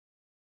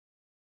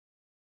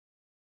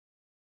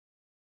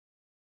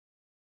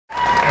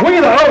We,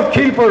 the Oath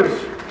Keepers,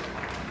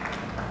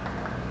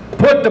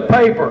 put to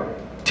paper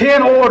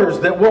 10 orders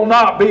that will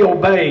not be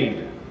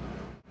obeyed.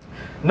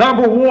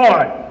 Number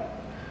 1,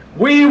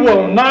 we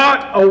will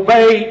not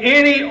obey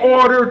any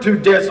order to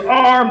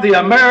disarm the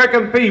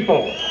American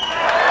people.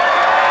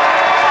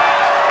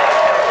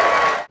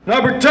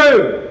 Number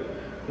 2,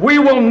 we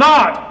will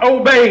not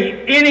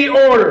obey any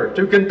order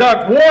to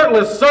conduct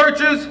warrantless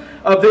searches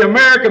of the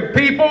American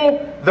people,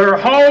 their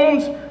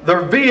homes,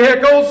 their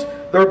vehicles,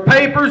 their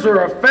papers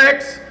or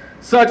effects,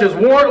 such as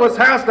warrantless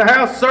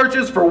house-to-house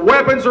searches for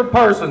weapons or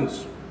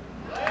persons.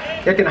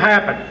 It can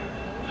happen.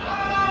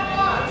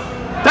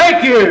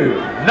 Thank you.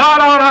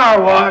 Not on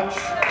our watch.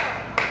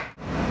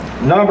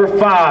 Number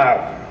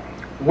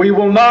 5, we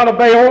will not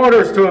obey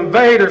orders to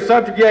invade or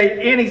subjugate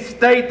any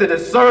state that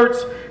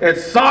asserts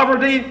its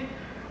sovereignty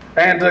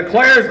and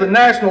declares the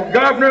national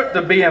government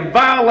to be in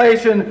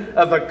violation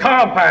of the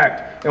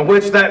compact in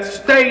which that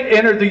state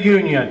entered the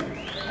Union.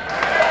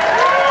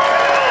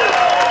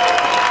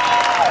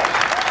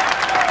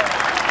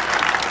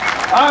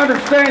 I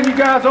understand you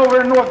guys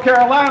over in North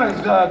Carolina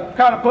is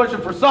kind of pushing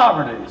for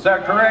sovereignty. Is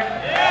that correct?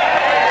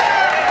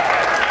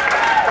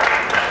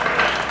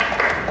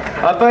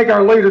 I think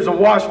our leaders in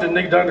Washington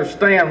need to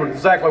understand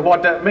exactly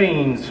what that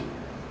means.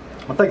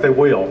 I think they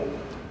will.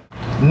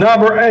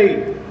 Number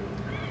 8,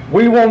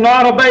 we will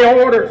not obey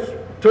orders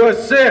to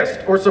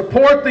assist or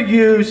support the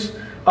use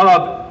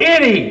of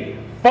any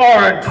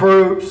foreign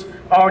troops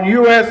on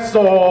U.S.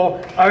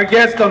 soil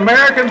against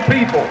American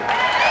people.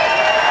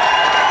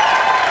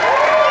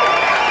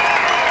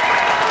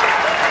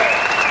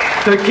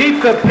 To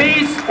keep the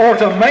peace or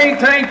to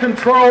maintain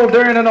control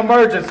during an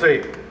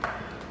emergency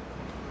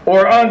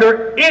or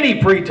under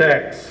any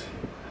pretext.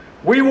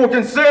 We will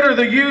consider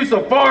the use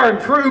of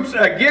foreign troops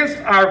against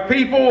our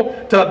people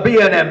to be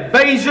an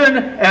invasion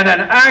and an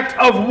act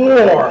of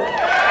war.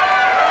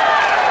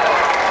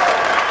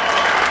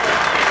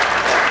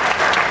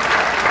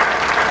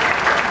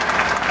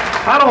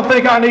 I don't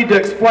think I need to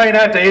explain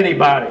that to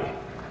anybody.